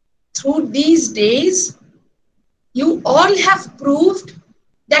 through these days you all have proved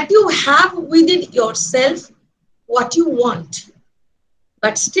that you have within yourself what you want,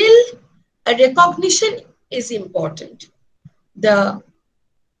 but still a recognition is important. The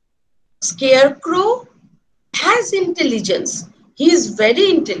scarecrow has intelligence. He is very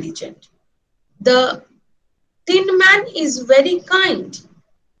intelligent. The tin man is very kind.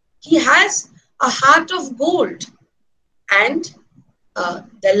 He has a heart of gold. And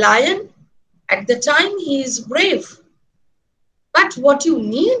the lion, at the time, he is brave. But what you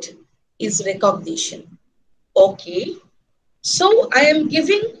need is recognition. Okay, so I am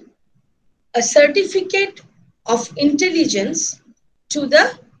giving a certificate of intelligence to the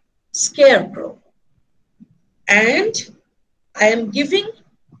scarecrow. And I am giving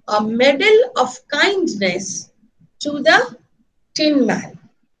a medal of kindness to the tin man.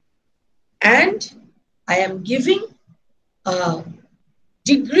 And I am giving a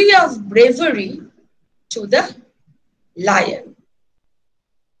degree of bravery to the lion.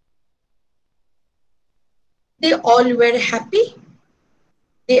 They all were happy.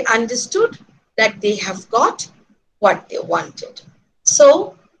 They understood that they have got what they wanted. So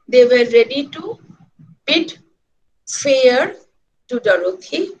they were ready to bid fair to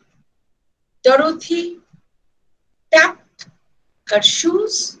Dorothy. Dorothy tapped her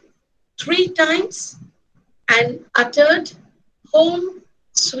shoes 3 times and uttered, home,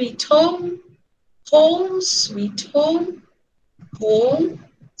 sweet home, home, sweet home, home,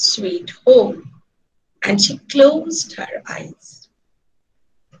 sweet home. And she closed her eyes.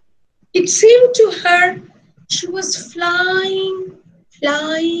 It seemed to her she was flying,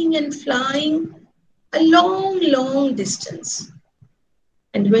 flying and flying a long, long distance.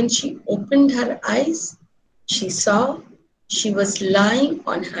 And when she opened her eyes, she saw she was lying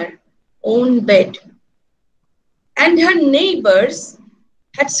on her own bed. And her neighbors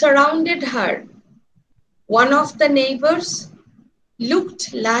had surrounded her. One of the neighbors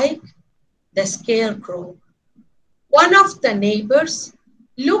looked like the scarecrow. One of the neighbors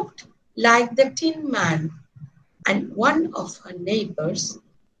looked like the tin man. And one of her neighbors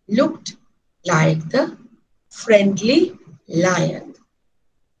looked like the friendly lion.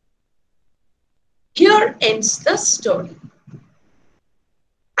 Here ends the story.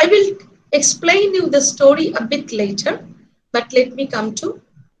 I will explain you the story a bit later, but let me come to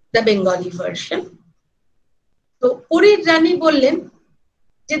the Bengali version. তো পরীর রানী বললেন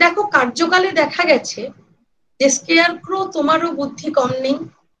যে দেখো, কার্যকালে দেখা গেছে যে স্কেয়ারক্রো তোমারও বুদ্ধি কম নেই।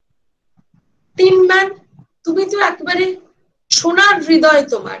 তিন ম্যান, তুমি তো একেবারে সোনার হৃদয়,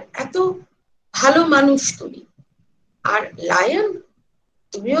 তোমার এত ভালো মানুষ তুমি। আর লায়ন,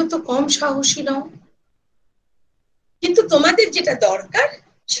 তুমিও তো কম সাহসী নও। কিন্তু তোমাদের যেটা দরকার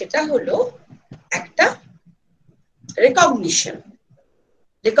সেটা হলো একটা রেকগনিশন।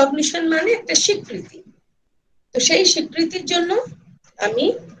 রেকগনিশন মানে একটা স্বীকৃতি। তো সেই স্বীকৃতির জন্য আমি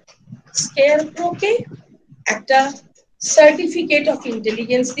স্কেয়ারক্রোকে একটা সার্টিফিকেট অফ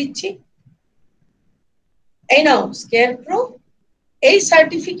ইন্টেলিজেন্স দিচ্ছি। এই নাও স্কেয়ারক্রো, এই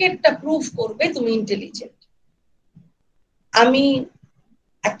সার্টিফিকেটটা প্রুফ করবে তুমি ইন্টেলিজেন্ট। আমি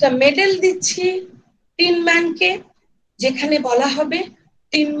একটা মেডেল দিচ্ছি টিন ম্যানকে, যেখানে বলা হবে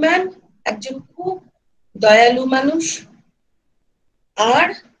টিন ম্যান একজন খুব দয়ালু মানুষ। আর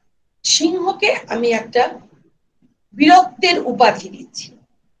সিংহকে আমি একটা বীরত্বের উপাধি দিচ্ছি।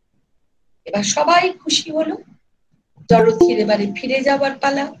 এবার সবাই খুশি হলো। ডরোথির এবারে ফিরে যাবার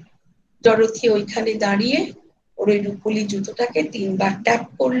পালা। ডরোথি ওইখানে দাঁড়িয়ে ওর ওই রুপোলি জুতোটাকে 3বার ট্যাপ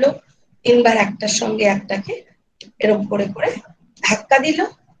করলো, 3বার একটার সঙ্গে একটাকে এরকম করে করে ধাক্কা দিল,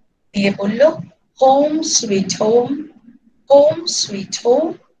 দিয়ে বলল home sweet home, home sweet home,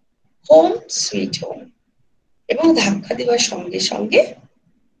 home sweet home. এবং ধাক্কা দেওয়ার সঙ্গে সঙ্গে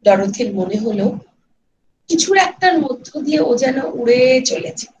ডরোথির মনে হলো কিছুর একটার মধ্য দিয়ে ও যেন উড়ে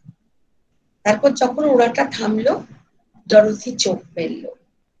চলেছে। তারপর যখন ওড়াটা থামলো, ডরোথি চোখ মেলল।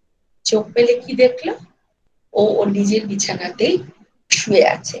 চোখ মেলে কি দেখলো? ও ওর নিজের বিছানাতেই শুয়ে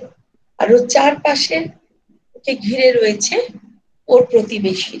আছে, আর ওর চারপাশে ওকে ঘিরে রয়েছে ওর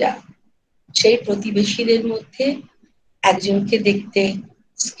প্রতিবেশীরা। সেই প্রতিবেশীদের মধ্যে একজনকে দেখতে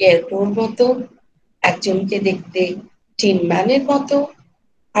স্কেয়ারক্রোর মতো, একজনকে দেখতে টিন ম্যানের মতো,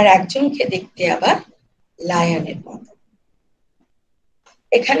 আর একজনকে দেখতে আবার লায়নের মতো।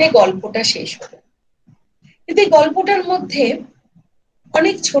 এখানে গল্পটা শেষ হলো। কিন্তু এই গল্পটার মধ্যে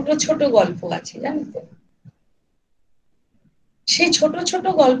অনেক ছোট ছোট গল্প আছে, জানো তো? সেই ছোট ছোট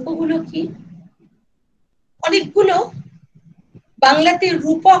গল্পগুলো কি? অনেকগুলো বাংলাতে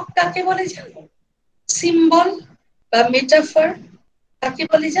রূপক কাকে বলে জানো? সিম্বল বা মেটাফর কাকে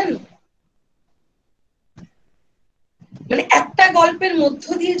বলে জানো? মানে একটা গল্পের মধ্য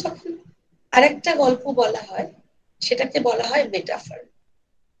দিয়ে যখন আরেকটা গল্প বলা হয়, সেটাকে বলা হয় মেটাফর।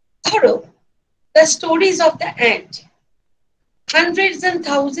 ধরো, the stories of the ant. Hundreds and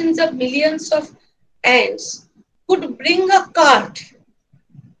thousands of millions of ants could bring a cart.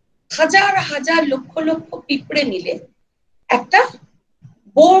 হাজার হাজার লক্ষ লক্ষ পিঁপড়ে মিলে একটা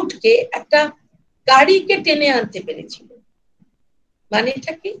বোর্ডকে, একটা গাড়িকে টেনে আনতে পেরেছিল। মানে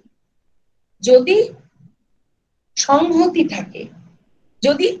এটা কি? যদি সংহতি থাকে,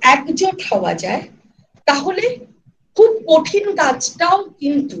 যদি একজোট হওয়া যায়, তাহলে খুব কঠিন কাজটাও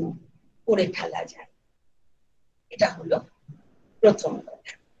কিন্তু করে ফেলা যায়। এটা হলো প্রথম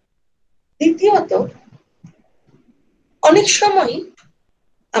কথা। দ্বিতীয়ত, অনেক সময়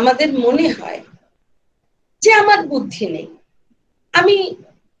আমাদের মনে হয় যে আমার বুদ্ধি নেই, আমি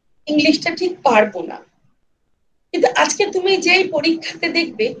ইংলিশটা ঠিক পারবো না। কিন্তু আজকে তুমি যেই পরীক্ষাতে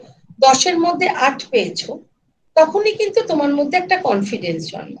দেখবে 10-এর মধ্যে 8 পেয়েছো, তখনই কিন্তু তোমার মধ্যে একটা কনফিডেন্স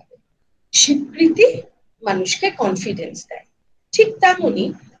জন্মাবে। স্বীকৃতি মানুষকে কনফিডেন্স দেয়। ঠিক তেমনই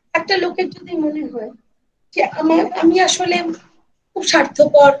একটা লোকের যদি মনে হয় যে আমি আসলে খুব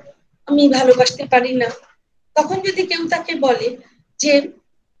স্বার্থপর, আমি ভালোবাসতে পারি না, তখন যদি কেউ তাকে বলে যে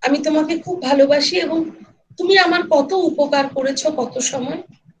আমি তোমাকে খুব ভালোবাসি এবং তুমি আমার কত উপকার করেছো কত সময়,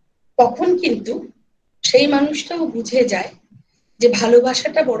 তখন কিন্তু সেই মানুষটাও বুঝে যায় যে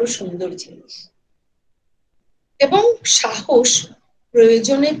ভালোবাসাটা বড় সুন্দর জিনিস। এবং সাহস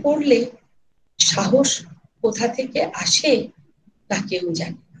প্রয়োজনে পড়লে সাহস কোথা থেকে আসে তা কেউ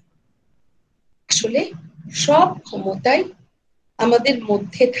জানে না। আসলে সব ক্ষমতাই আমাদের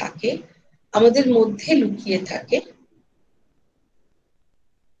মধ্যে থাকে, আমাদের মধ্যে লুকিয়ে থাকে।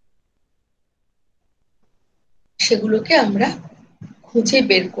 সেগুলোকে আমরা খুঁজে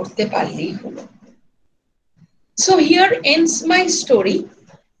বের করতে পারলেই হলো। So here ends my story.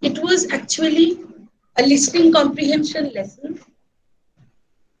 It was actually a listening comprehension lesson.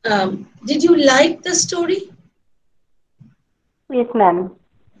 Did you like the story? Yes, ma'am.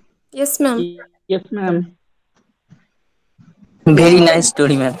 Yes, ma'am. Yes, ma'am. Very nice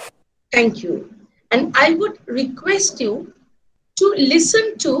story, ma'am. Thank you. And I would request you to listen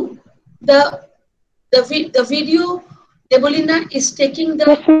to the video. Debolina is taking the,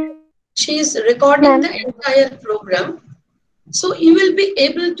 Yes, she is recording ma'am. the entire program. So you will be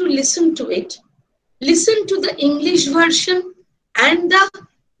able to listen to it. Listen to the English version and the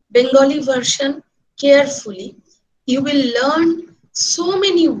Bengali version carefully. You will learn so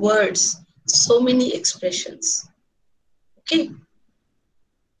many words, so many expressions. Okay?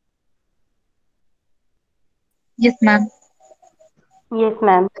 Yes, ma'am. Yes,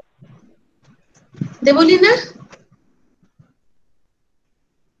 ma'am. Debolina?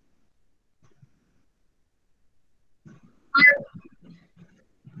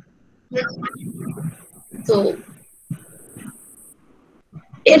 তো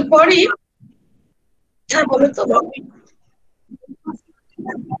এরপরে হ্যাঁ বলো তো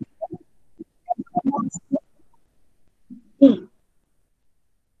হুম,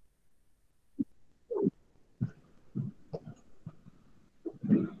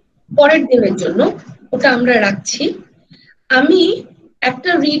 পরের দিনের জন্য ওটা আমরা রাখছি। আমি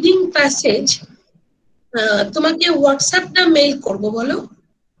একটা রিডিং প্যাসেজ তোমাকে হোয়াটসঅ্যাপ না মেইল করব বলো,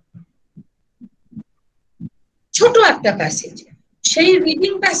 ছোট একটা প্যাসেজ। সেই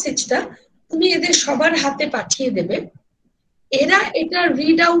রিডিং প্যাসেজটা তুমি এদের সবার হাতে পাঠিয়ে দেবে, এরা এটা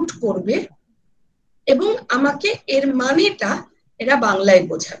রিড আউট করবে এবং আমাকে এর মানেটা এরা বাংলায়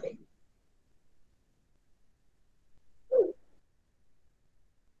বোঝাবে।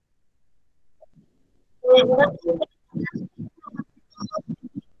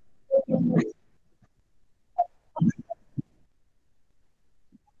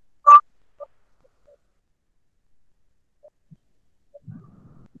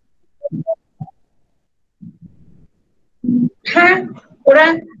 হ্যাঁ, ওরা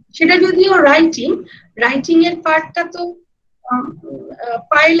সেটা যদিও রাইটিং, রাইটিং এর পার্টটা তো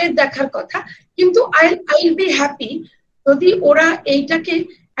পাইলের দেখার কথা, কিন্তু আই বি হ্যাপি যদি ওরা এইটাকে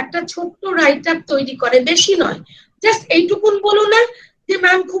একটা ছোট্ট রাইট আপ তৈরি করে, বেশি নয়, জাস্ট এইটুকুন বলো না যে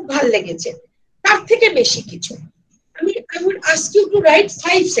ম্যাম খুব ভাল লেগেছে, তার থেকে বেশি কিছু। I would ask you to write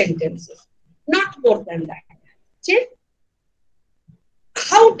 5 sentences, not more than that. যে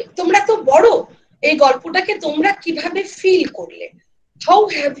হাউ, তোমরা তো বড়, এই গল্পটাকে তোমরা কিভাবে ফিল করলে, how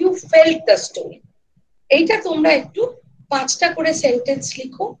have you felt the story, এইটা তোমরা একটু 5টা করে সেন্টেন্স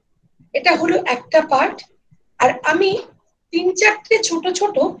লিখো। এটা হলো একটা পার্ট। আর আমি 3-4টে ছোট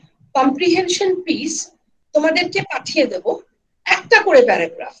ছোট কম্প্রিহেনশন পিস তোমাদেরকে পাঠিয়ে দেব, একটা করে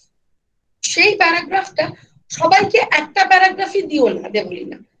প্যারাগ্রাফ। সেই প্যারাগ্রাফটা সবাইকে একটা প্যারাগ্রাফই দিও না, দেবলি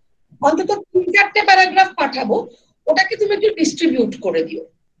না, অন্তত 3-4টে প্যারাগ্রাফ পাঠাবো, ওটাকে তুমি একটু ডিস্ট্রিবিউট করে দিও,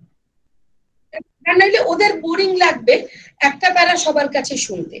 নাহলে ওদের বোরিং লাগবে একটা প্যারা সবার কাছে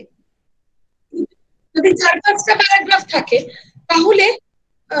শুনতে। যদি 4-5টা প্যারাগ্রাফ থাকে তাহলে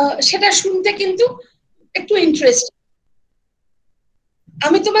সেটা শুনতে কিন্তু একটু ইন্টারেস্ট।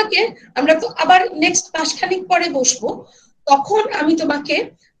 আমি তোমাকে, আমরা তো আবার নেক্সট মাসখানিক পরে বসবো, তখন আমি তোমাকে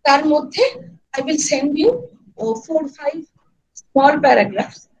তার মধ্যে I will send you 4-5 small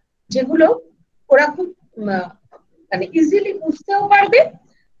paragraph, যেগুলো ওরা খুব মানে ইজিলি বুঝতেও পারবে,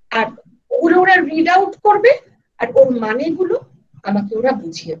 আর ওগুলো ওরা রিড আউট করবে, আর ওর মানেগুলো আমাকে ওরা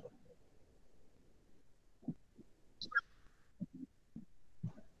বুঝিয়ে দেবে।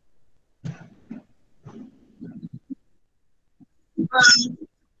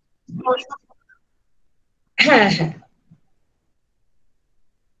 হ্যাঁ হ্যাঁ,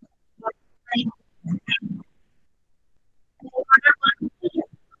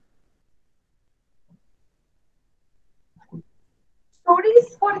 স্টোরিজ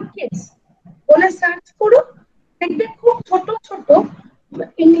ফর কিডস বলে সার্চ করো, দেখবে খুব ছোট ছোট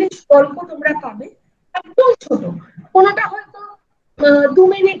ইংলিশ গল্প তোমরা পাবে, একদম ছোট, কোনোটা হয়তো 2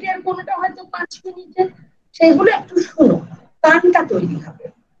 মিনিটের, কোনোটা হয়তো 5 মিনিটের, সেগুলো একটু শোনো, কানটা তৈরি হবে,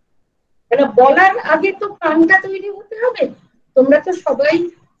 মানে বলার আগে তো কানটা তৈরি হতে হবে। তোমরা তো সবাই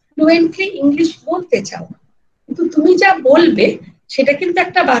ফ্লুয়েন্টলি ইংলিশ বলতে চাও, কিন্তু তুমি যা বলবে সেটা কিন্তু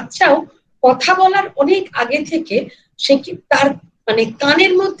একটা বাচ্চাও কথা বলার অনেক আগে থেকে সে কি তার মানে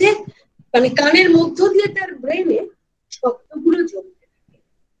কানের মধ্যে, মানে কানের মধ্য দিয়ে তার ব্রেনে শব্দগুলো জমতে থাকে,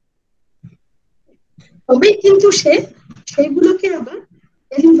 তবেই কিন্তু সে সেগুলোকে আবার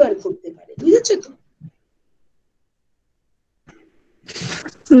ডেলিভার করতে পারে, বুঝেছো তো?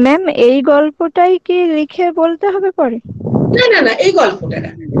 ম্যাম এই গল্পটাই কি লিখে বলতে হবে পরে? না না না, এই গল্পটা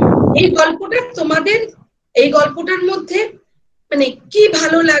না, এই গল্পটা তোমাদের, এই গল্পটার মধ্যে মানে কি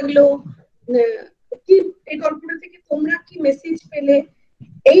ভালো লাগলো, কি এই গল্পটা থেকে তোমরা কি মেসেজ পেলে,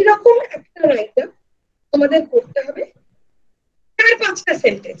 এইরকম একটা রাইটার তোমাদের করতে হবে 4-5টা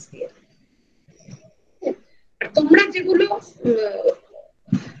সেন্টেন্স দিয়ে। আর তোমরা যেগুলো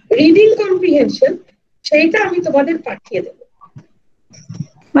রিডিং কম্প্রিহেনশন, সেইটা আমি তোমাদের পাঠিয়ে দেবো।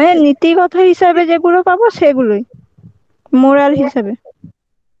 মানে নীতিকথা হিসাবে যেগুলো পাবো সেগুলোই, মোরাল হিসাবে?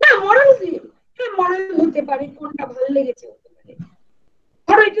 না, মরাল দিয়ে, হ্যাঁ মরাল হতে পারে, কোনটা ভালো লেগেছে হতে পারে।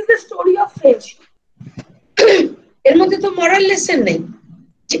 ধরো it is the story of friendship, এর মধ্যে তো মরাল লেসন নেই,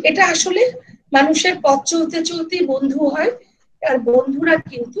 যে এটা আসলে মানুষের পথ চলতে চলতেই বন্ধু হয়, আর বন্ধুরা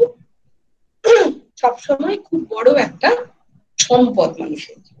কিন্তু সবসময় খুব বড় একটা সম্পদ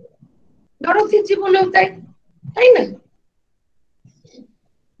মানুষের জীবনে, দরতির জীবনেও তাই, তাই না?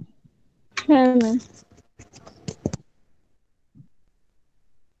 হ্যাঁ ম্যাম।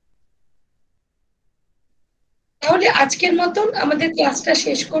 তাহলে তাহলে আজকের মতন আমাদের ক্লাসটা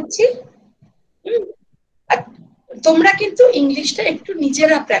শেষ করছি। আর তোমরা কিন্তু ইংলিশটা একটু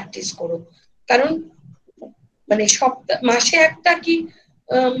নিজেরা প্র্যাকটিস করো, কারণ মানে মাসে একটা কি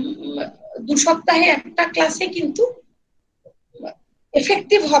 2 সপ্তাহে একটা ক্লাসে কিন্তু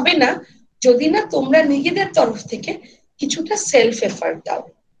এফেক্টিভ হবে না যদি না তোমরা নিজেদের তরফ থেকে কিছুটা সেলফ এফার্ট দাও,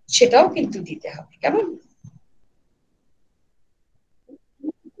 সেটাও কিন্তু দিতে হবে, কেমন?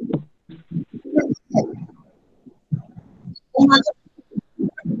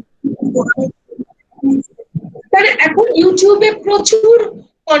 এখন ইউটিউবে প্রচুর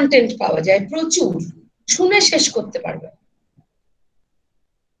কন্টেন্ট পাওয়া যায়, প্রচুর, শুনে শেষ করতে পারবে।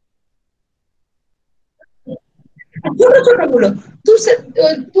 ছোট ছোট গুলো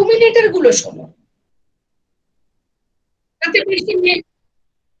 2 মিনিটের গুলো শোনো, তাতে বেশি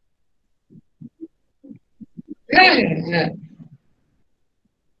হ্যাঁ হ্যাঁ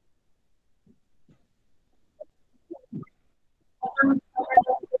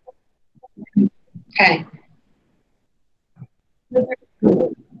হ্যাঁ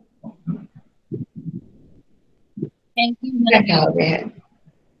দেখা হবে। হ্যাঁ,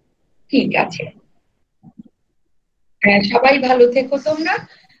 ঠিক আছে। হ্যাঁ, সবাই ভালো থেকো তোমরা,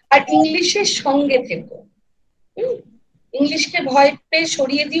 আর ইংলিশের সঙ্গে থেকো। ইংলিশকে ভয় পেয়ে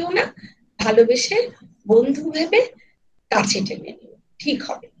সরিয়ে দিও না, ভালোবেসে বন্ধু ভেবে কাছে টেনে নিও, ঠিক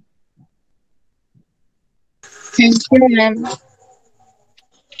হবে। Thank you, ma'am.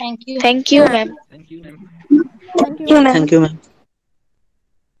 Thank you. Thank you ma'am. Thank you ma'am. Thank you ma'am.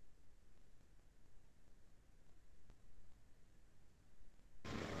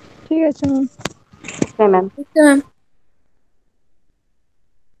 ঠিক আছে ম্যাম। হ্যাঁ ম্যাম। ম্যাম।